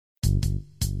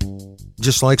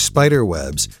just like spider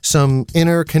webs, some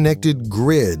interconnected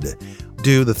grid.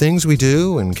 Do the things we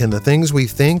do and can the things we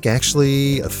think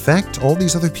actually affect all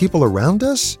these other people around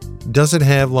us? Does it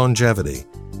have longevity?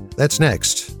 That's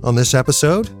next on this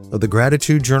episode of the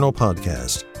Gratitude Journal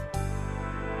podcast.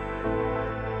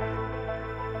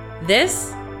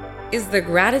 This is the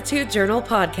Gratitude Journal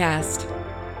podcast.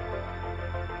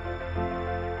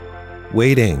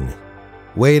 Waiting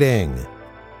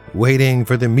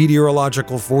for the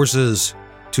meteorological forces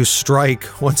to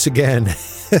strike once again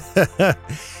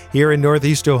here in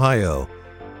Northeast Ohio.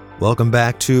 Welcome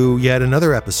back to yet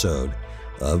another episode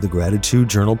of the Gratitude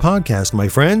Journal podcast, my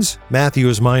friends. Matthew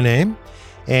is my name,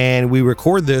 and we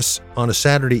record this on a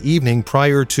Saturday evening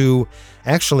prior to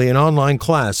actually an online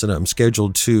class that I'm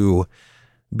scheduled to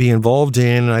be involved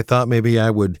in, and I thought maybe I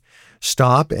would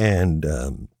stop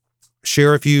and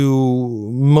share a few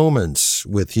moments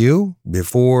with you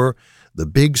before the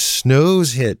big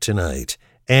snows hit tonight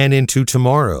and into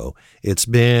tomorrow. It's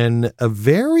been a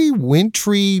very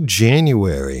wintry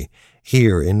January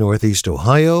here in Northeast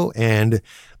Ohio, and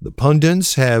the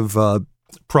pundits have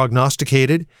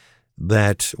prognosticated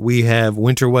that we have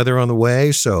winter weather on the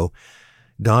way. So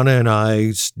Donna and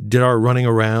I did our running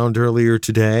around earlier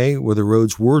today where the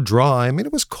roads were dry. I mean,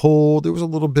 it was cold. There was a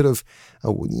little bit of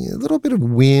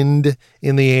wind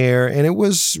in the air, and it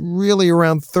was really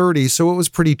around 30, so it was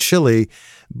pretty chilly.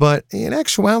 But in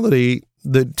actuality,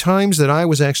 the times that I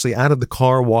was actually out of the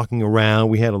car walking around,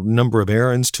 we had a number of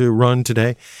errands to run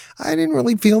today, I didn't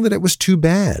really feel that it was too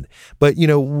bad. But,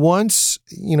 once,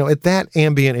 at that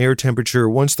ambient air temperature,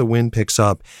 once the wind picks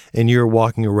up and you're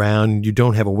walking around and you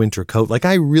don't have a winter coat, like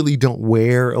I really don't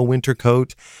wear a winter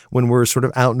coat when we're sort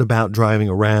of out and about driving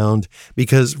around,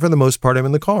 because for the most part, I'm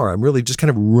in the car. I'm really just kind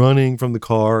of running from the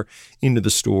car into the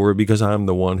store because I'm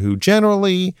the one who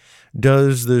generally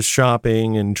does the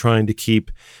shopping and trying to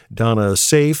keep Donna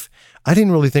safe. I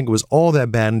didn't really think it was all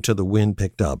that bad until the wind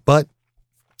picked up, but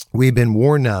we've been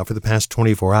warned now for the past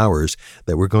 24 hours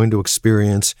that we're going to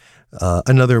experience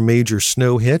another major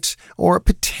snow hit or a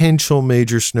potential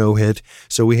major snow hit.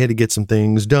 So we had to get some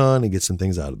things done and get some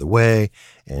things out of the way,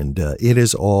 and it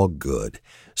is all good.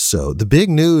 So the big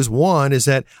news, one, is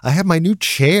that I have my new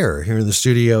chair here in the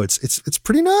studio. It's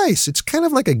pretty nice. It's kind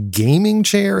of like a gaming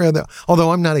chair,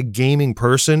 although I'm not a gaming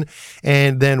person.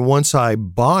 And then once I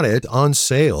bought it on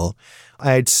sale,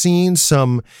 I had seen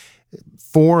some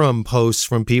forum posts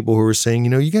from people who were saying,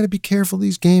 you got to be careful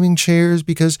these gaming chairs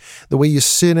because the way you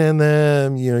sit in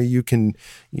them, you can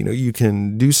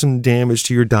do some damage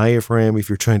to your diaphragm if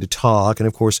you're trying to talk. And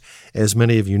of course, as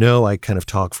many of you know, I kind of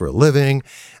talk for a living,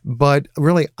 but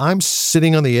really I'm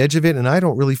sitting on the edge of it and I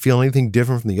don't really feel anything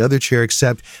different from the other chair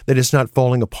except that it's not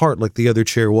falling apart like the other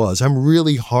chair was. I'm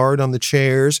really hard on the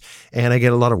chairs and I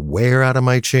get a lot of wear out of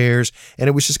my chairs, and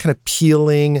it was just kind of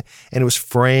peeling and it was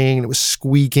fraying and it was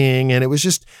squeaking and it was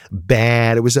just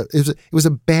bad. It was a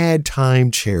bad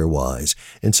time chair wise.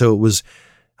 And so it was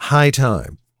high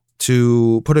time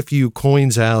to put a few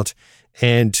coins out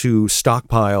and to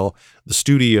stockpile the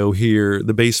studio here,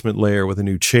 the basement layer, with a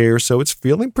new chair. So it's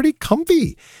feeling pretty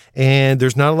comfy and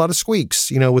there's not a lot of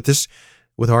squeaks.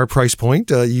 With our price point,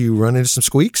 you run into some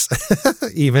squeaks,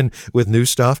 even with new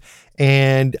stuff.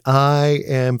 And I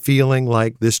am feeling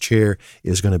like this chair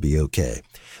is going to be okay.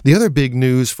 The other big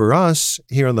news for us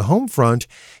here on the home front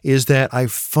is that I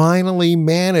finally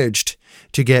managed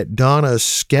to get Donna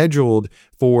scheduled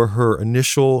for her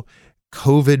initial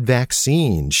COVID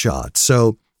vaccine shot.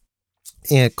 So,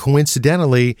 and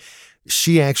coincidentally,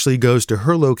 she actually goes to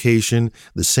her location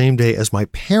the same day as my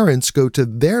parents go to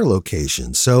their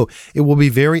location. So it will be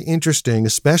very interesting,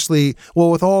 especially,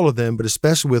 with all of them, but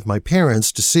especially with my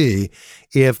parents, to see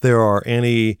if there are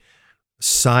any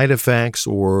side effects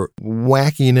or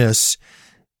wackiness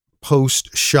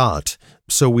post-shot.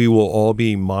 So we will all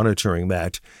be monitoring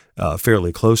that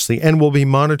fairly closely, and we'll be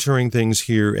monitoring things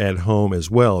here at home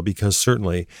as well, because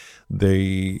certainly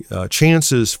the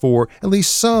chances for at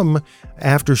least some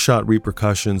after-shot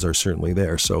repercussions are certainly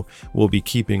there. So we'll be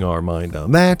keeping our mind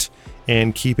on that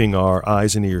and keeping our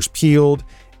eyes and ears peeled.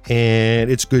 And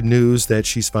it's good news that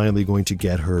she's finally going to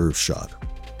get her shot.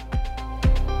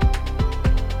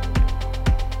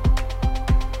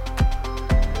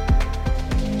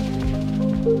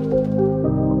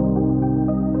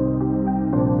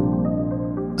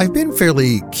 I've been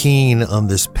fairly keen on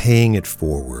this paying it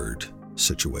forward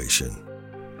situation,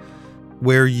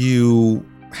 where you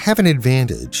have an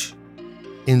advantage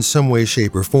in some way,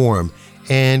 shape, or form,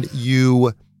 and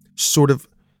you sort of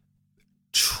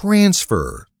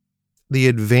transfer the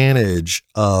advantage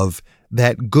of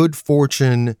that good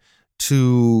fortune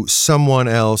to someone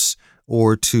else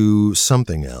or to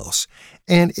something else.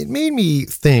 And it made me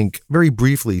think very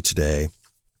briefly today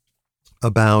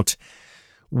about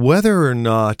whether or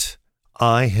not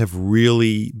I have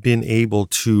really been able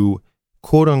to,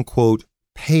 quote unquote,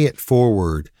 pay it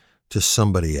forward to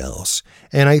somebody else.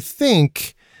 And I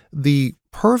think the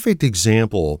perfect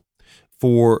example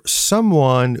for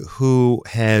someone who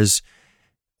has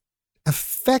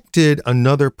affected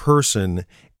another person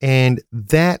and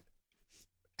that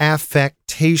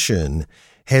affectation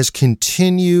has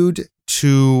continued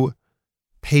to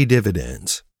pay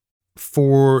dividends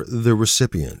for the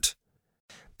recipient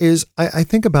is I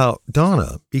think about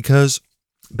Donna, because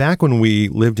back when we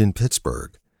lived in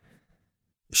Pittsburgh,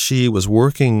 she was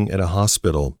working at a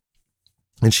hospital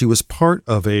and she was part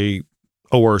of a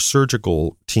OR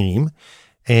surgical team.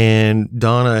 And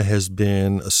Donna has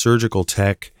been a surgical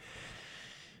tech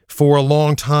for a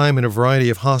long time in a variety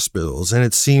of hospitals. And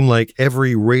it seemed like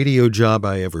every radio job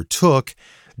I ever took,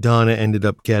 Donna ended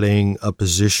up getting a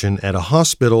position at a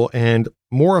hospital. And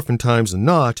more oftentimes than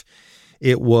not,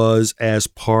 it was as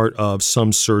part of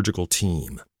some surgical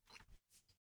team.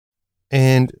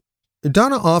 And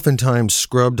Donna oftentimes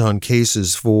scrubbed on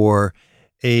cases for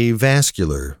a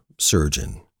vascular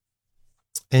surgeon.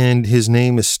 And his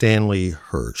name is Stanley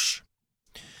Hirsch.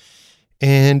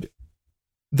 And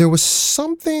there was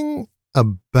something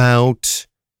about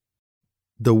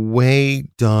the way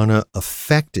Donna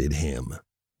affected him.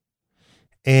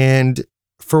 And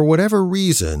for whatever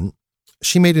reason,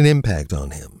 she made an impact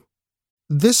on him.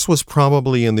 This was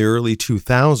probably in the early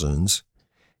 2000s.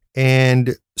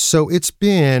 And so it's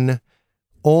been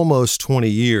almost 20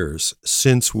 years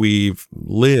since we've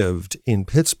lived in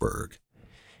Pittsburgh.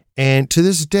 And to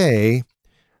this day,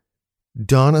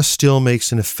 Donna still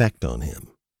makes an effect on him.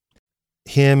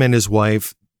 Him and his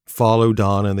wife follow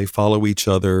Donna and they follow each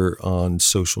other on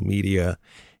social media.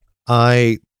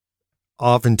 I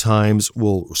oftentimes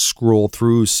will scroll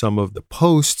through some of the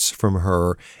posts from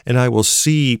her and I will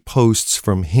see posts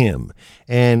from him.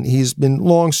 And he's been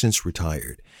long since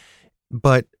retired.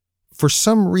 But for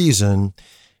some reason,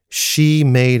 she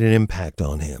made an impact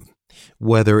on him,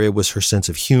 whether it was her sense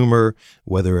of humor,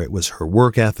 whether it was her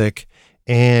work ethic.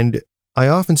 And I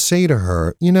often say to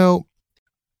her,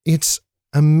 it's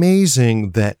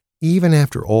amazing that even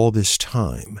after all this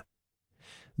time,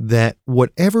 that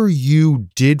whatever you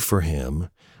did for him,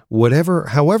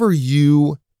 however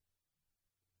you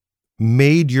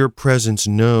made your presence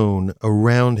known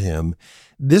around him,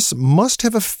 this must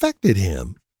have affected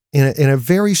him in a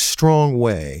very strong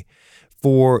way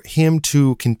for him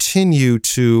to continue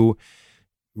to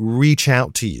reach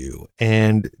out to you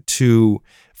and to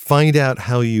find out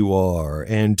how you are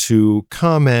and to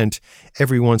comment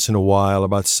every once in a while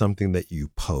about something that you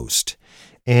post.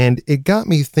 And it got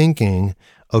me thinking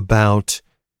about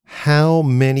how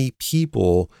many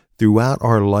people throughout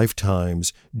our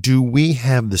lifetimes do we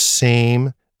have the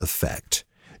same effect?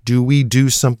 Do we do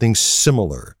something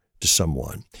similar to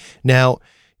someone? Now,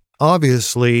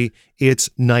 obviously, it's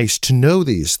nice to know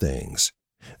these things,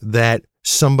 that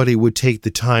somebody would take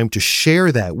the time to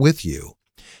share that with you.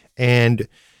 And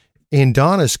in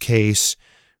Donna's case,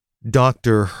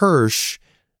 Dr. Hirsch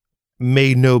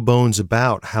made no bones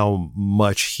about how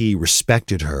much he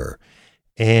respected her.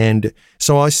 And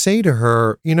so I say to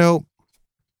her, and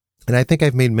I think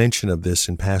I've made mention of this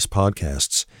in past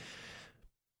podcasts,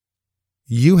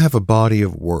 you have a body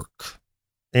of work.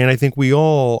 And I think we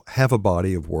all have a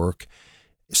body of work.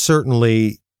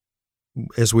 Certainly,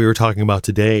 as we were talking about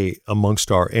today,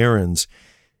 amongst our errands,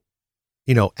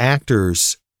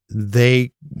 actors,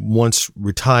 they once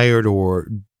retired or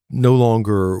no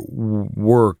longer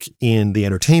work in the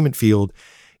entertainment field,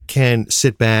 can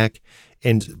sit back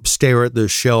and stare at the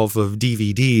shelf of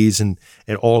DVDs and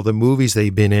all the movies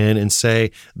they've been in and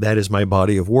say, that is my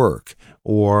body of work.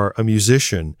 Or a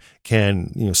musician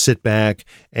can, sit back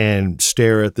and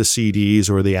stare at the CDs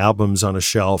or the albums on a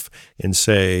shelf and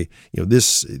say,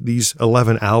 these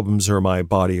 11 albums are my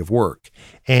body of work.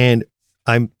 And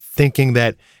I'm thinking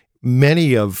that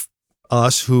many of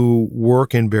us who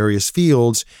work in various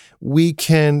fields, we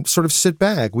can sort of sit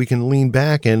back, we can lean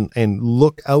back and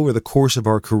look over the course of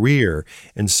our career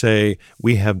and say,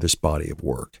 we have this body of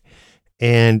work.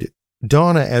 And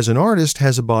Donna, as an artist,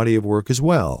 has a body of work as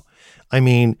well. I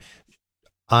mean,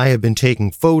 I have been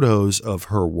taking photos of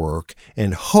her work,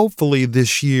 and hopefully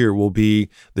this year will be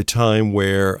the time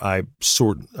where I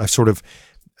sort of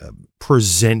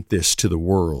present this to the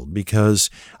world, because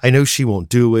I know she won't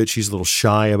do it. She's a little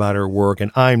shy about her work,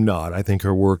 and I'm not. I think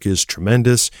her work is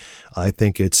tremendous. I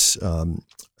think it's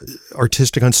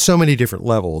artistic on so many different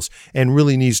levels and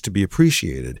really needs to be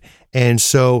appreciated. And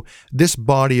so this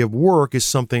body of work is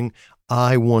something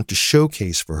I want to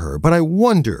showcase for her. But I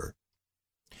wonder,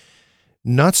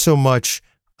 not so much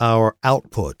our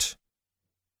output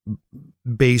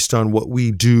based on what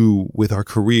we do with our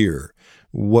career,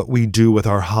 what we do with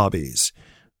our hobbies,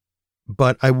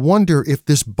 but I wonder if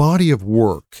this body of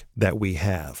work that we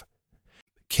have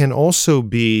can also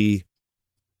be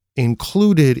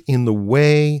included in the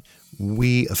way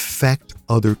we affect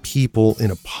other people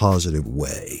in a positive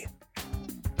way.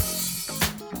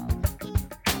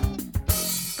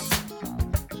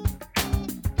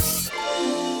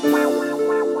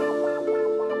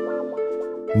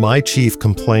 My chief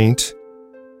complaint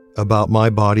about my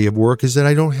body of work is that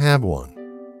I don't have one.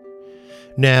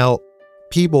 Now,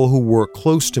 people who work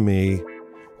close to me,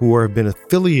 who have been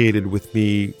affiliated with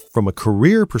me from a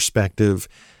career perspective,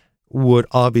 would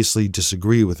obviously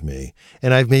disagree with me.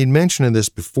 And I've made mention of this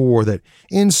before, that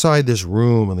inside this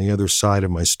room on the other side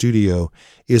of my studio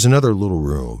is another little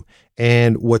room.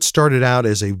 And what started out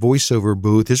as a voiceover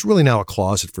booth is really now a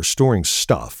closet for storing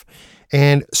stuff.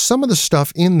 And some of the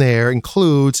stuff in there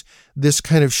includes this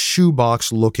kind of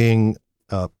shoebox looking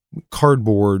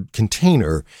cardboard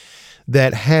container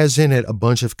that has in it a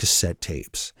bunch of cassette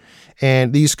tapes.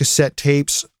 And these cassette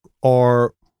tapes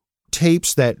are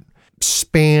tapes that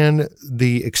span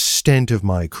the extent of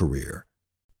my career.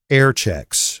 Air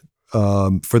checks,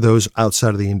 for those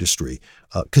outside of the industry,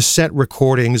 cassette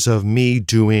recordings of me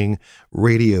doing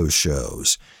radio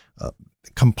shows,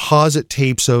 composite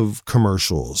tapes of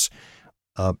commercials,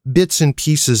 bits and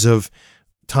pieces of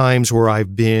times where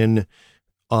I've been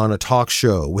on a talk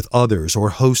show with others or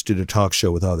hosted a talk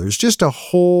show with others, just a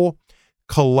whole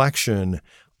collection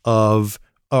of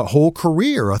a whole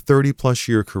career, a 30-plus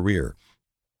year career.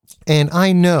 And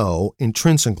I know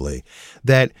intrinsically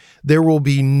that there will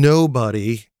be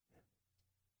nobody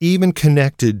even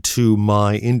connected to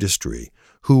my industry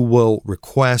who will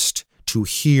request to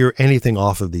hear anything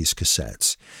off of these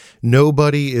cassettes.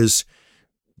 Nobody is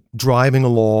driving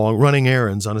along, running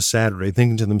errands on a Saturday,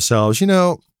 thinking to themselves,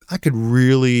 I could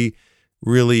really,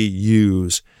 really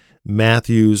use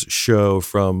Matthew's show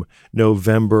from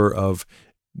November of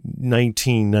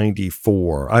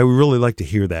 1994. I would really like to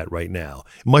hear that right now.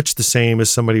 Much the same as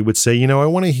somebody would say, I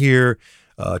want to hear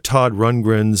Todd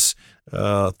Rundgren's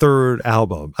third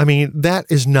album. I mean, that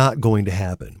is not going to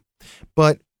happen.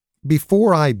 But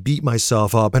before I beat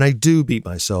myself up, and I do beat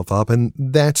myself up, and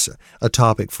that's a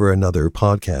topic for another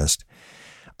podcast,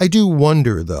 I do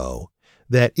wonder, though,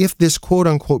 that if this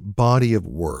quote-unquote body of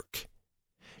work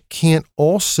can't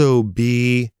also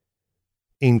be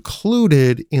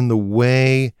included in the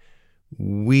way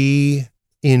we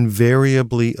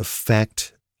invariably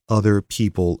affect other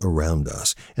people around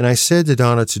us. And I said to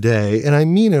Donna today, and I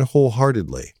mean it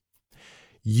wholeheartedly,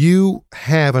 you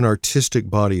have an artistic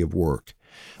body of work,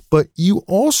 but you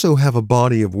also have a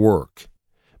body of work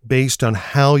based on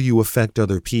how you affect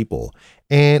other people.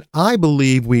 And I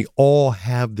believe we all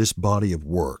have this body of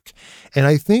work. And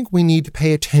I think we need to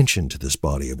pay attention to this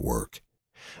body of work.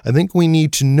 I think we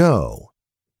need to know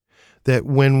that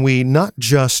when we not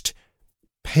just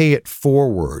pay it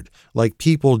forward like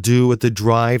people do at the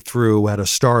drive-thru at a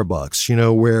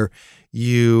Starbucks, where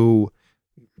you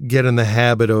get in the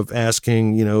habit of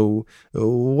asking,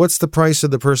 what's the price of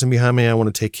the person behind me? I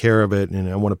want to take care of it and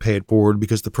I want to pay it forward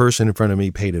because the person in front of me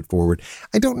paid it forward.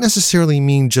 I don't necessarily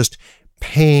mean just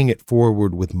paying it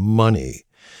forward with money,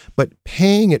 but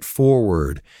paying it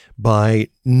forward by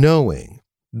knowing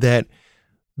that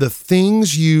the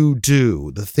things you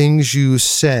do, the things you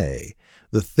say,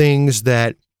 the things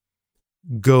that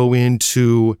go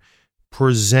into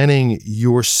presenting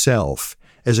yourself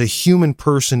as a human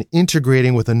person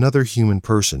integrating with another human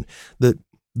person, that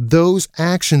those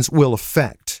actions will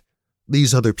affect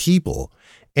these other people.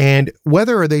 And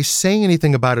whether they say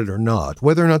anything about it or not,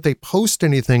 whether or not they post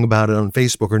anything about it on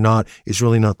Facebook or not, is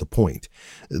really not the point.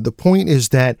 The point is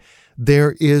that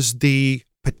there is the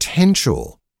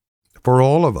potential for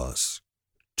all of us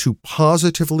to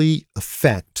positively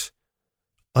affect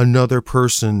another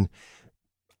person,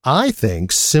 I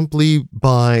think, simply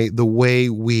by the way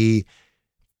we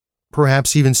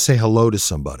perhaps even say hello to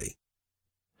somebody.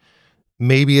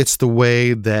 Maybe it's the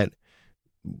way that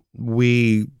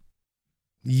we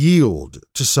yield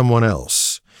to someone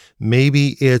else.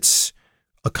 Maybe it's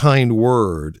a kind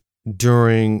word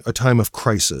during a time of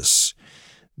crisis.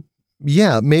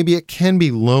 Yeah, maybe it can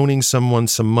be loaning someone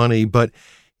some money, but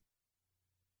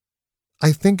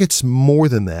I think it's more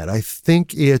than that. I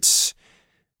think it's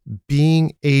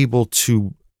being able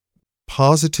to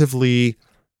positively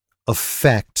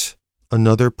affect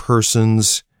another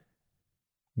person's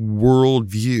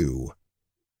worldview,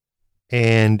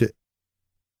 and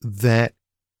that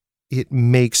it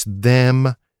makes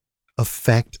them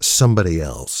affect somebody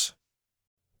else.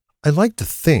 I like to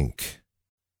think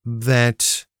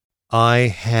that I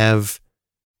have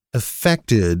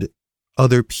affected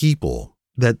other people,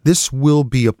 that this will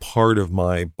be a part of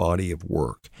my body of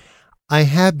work. I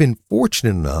have been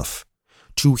fortunate enough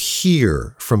to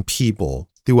hear from people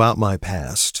throughout my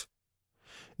past.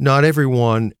 Not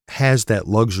everyone has that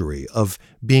luxury of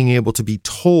being able to be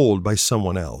told by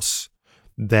someone else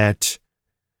that,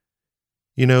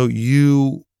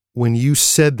 when you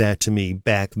said that to me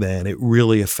back then, it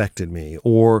really affected me.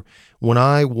 Or when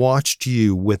I watched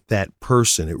you with that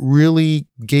person, it really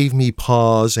gave me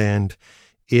pause and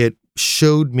it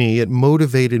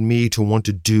motivated me to want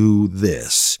to do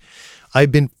this.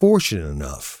 I've been fortunate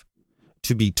enough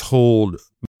to be told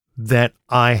that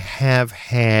I have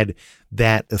had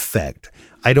that effect.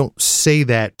 I don't say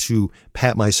that to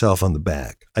pat myself on the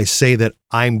back. I say that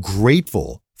I'm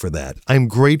grateful for that. I'm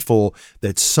grateful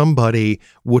that somebody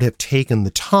would have taken the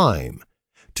time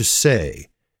to say,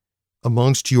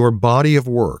 amongst your body of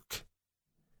work,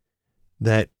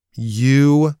 that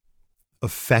you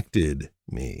affected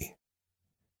me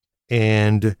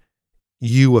and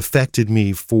you affected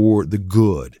me for the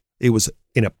good. It was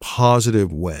in a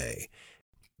positive way.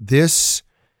 This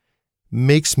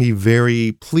makes me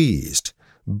very pleased,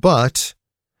 but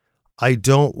I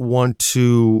don't want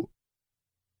to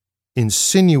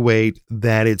insinuate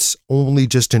that it's only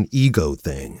just an ego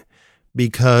thing,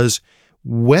 because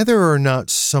whether or not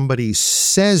somebody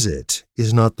says it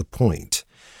is not the point.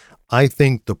 I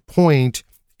think the point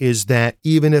is that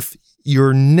even if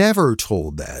you're never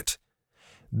told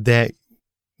that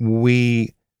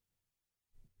we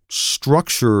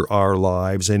structure our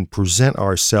lives and present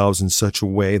ourselves in such a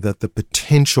way that the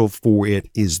potential for it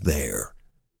is there.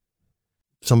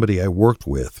 Somebody I worked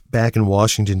with back in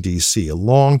Washington, D.C. a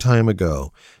long time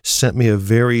ago sent me a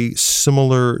very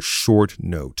similar short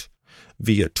note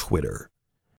via Twitter.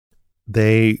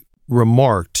 They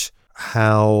remarked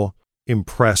how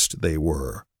impressed they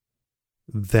were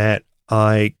that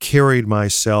I carried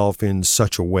myself in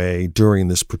such a way during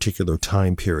this particular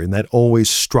time period. And that always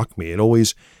struck me. It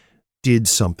always did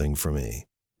something for me.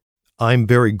 I'm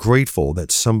very grateful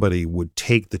that somebody would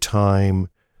take the time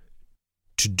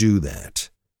to do that.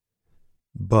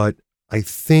 But I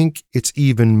think it's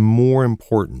even more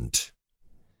important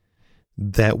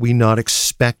that we not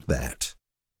expect that,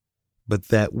 but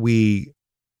that we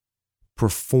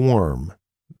perform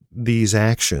these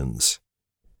actions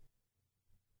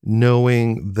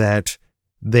knowing that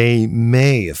they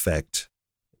may affect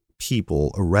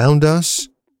people around us,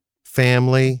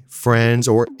 family, friends,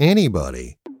 or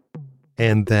anybody,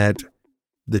 and that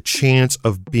the chance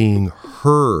of being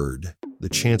heard, the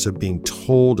chance of being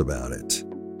told about it,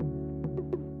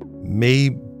 may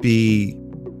be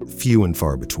few and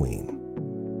far between.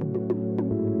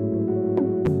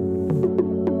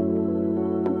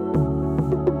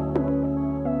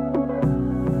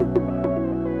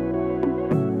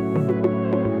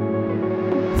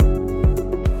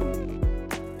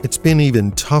 It's been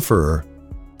even tougher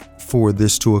for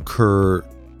this to occur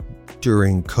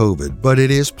during COVID, but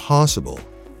it is possible.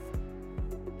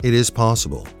 It is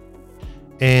possible.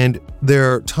 And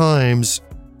there are times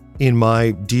in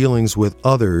my dealings with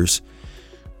others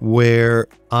where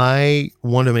I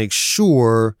want to make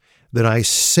sure that I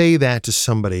say that to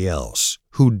somebody else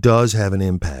who does have an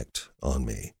impact on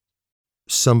me,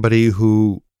 somebody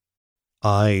who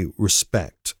I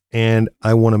respect, and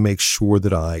I want to make sure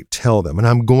that I tell them, and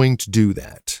I'm going to do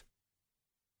that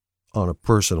on a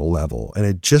personal level. And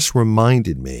it just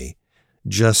reminded me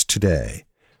just today,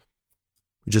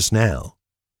 just now,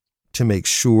 to make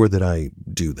sure that I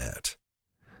do that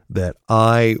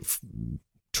I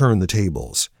turn the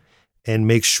tables and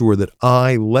make sure that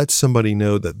I let somebody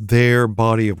know that their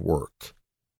body of work,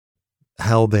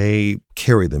 how they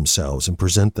carry themselves and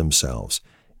present themselves,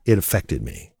 it affected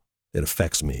me. It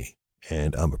affects me,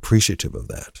 and I'm appreciative of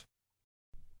that.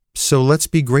 So let's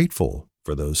be grateful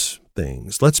for those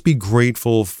things. Let's be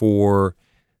grateful for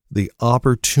the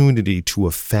opportunity to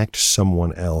affect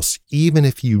someone else, even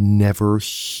if you never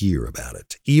hear about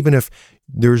it, even if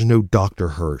there's no Dr.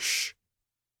 Hirsch.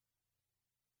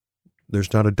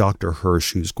 There's not a Dr.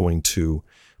 Hirsch who's going to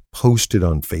post it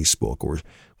on Facebook,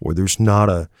 or there's not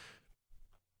a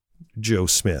Joe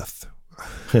Smith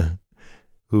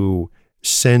who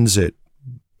sends it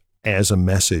as a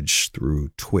message through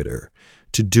Twitter,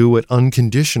 to do it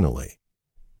unconditionally.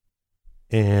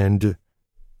 And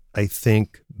I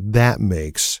think that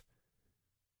makes,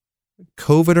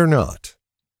 COVID or not,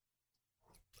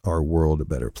 our world a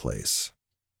better place.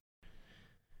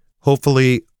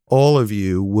 Hopefully, all of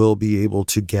you will be able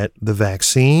to get the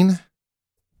vaccine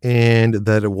and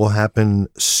that it will happen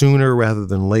sooner rather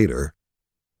than later.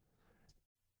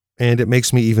 And it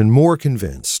makes me even more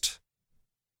convinced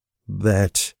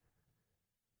that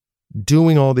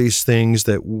doing all these things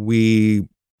that we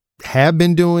have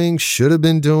been doing, should have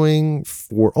been doing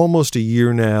for almost a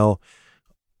year now,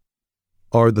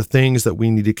 are the things that we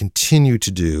need to continue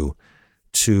to do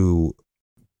to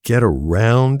get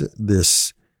around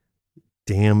this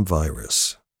damn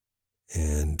virus.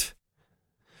 And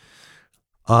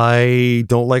I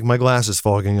don't like my glasses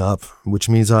fogging up, which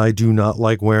means I do not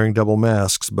like wearing double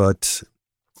masks, but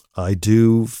I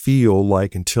do feel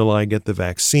like until I get the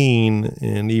vaccine,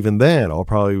 and even then I'll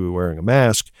probably be wearing a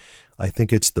mask, I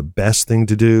think it's the best thing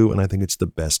to do, and I think it's the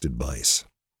best advice.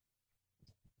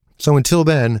 So until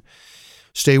then,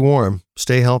 stay warm,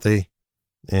 stay healthy,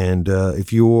 and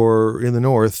if you're in the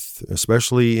north,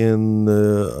 especially in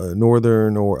the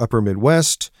northern or upper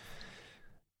Midwest,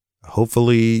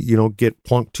 hopefully you don't get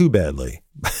plunked too badly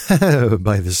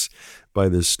by this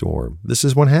storm. This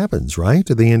is what happens, right?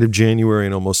 At the end of January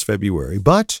and almost February.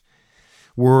 But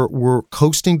we're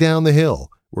coasting down the hill.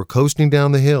 We're coasting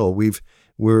down the hill.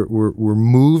 We're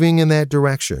moving in that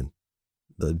direction.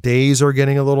 The days are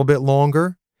getting a little bit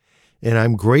longer. And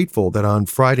I'm grateful that on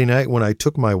Friday night when I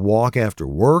took my walk after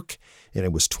work and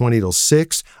it was 20 till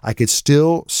 6, I could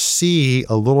still see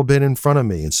a little bit in front of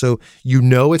me. And so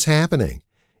it's happening.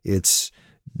 It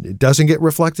doesn't get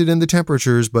reflected in the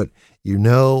temperatures, but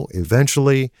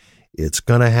eventually it's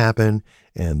going to happen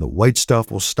and the white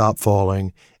stuff will stop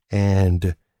falling,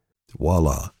 and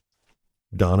voila.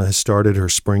 Donna has started her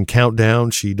spring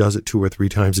countdown. She does it 2 or 3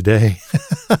 times a day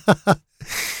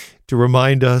to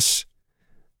remind us,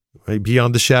 right,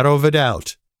 beyond the shadow of a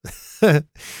doubt, that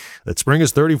spring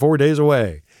is 34 days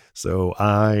away. So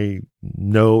I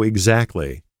know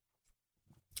exactly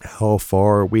how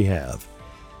far we have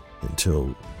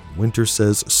until winter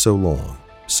says so long.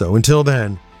 So until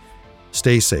then,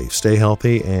 stay safe, stay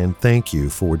healthy, and thank you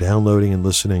for downloading and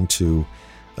listening to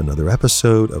another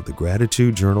episode of the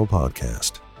Gratitude Journal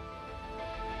podcast.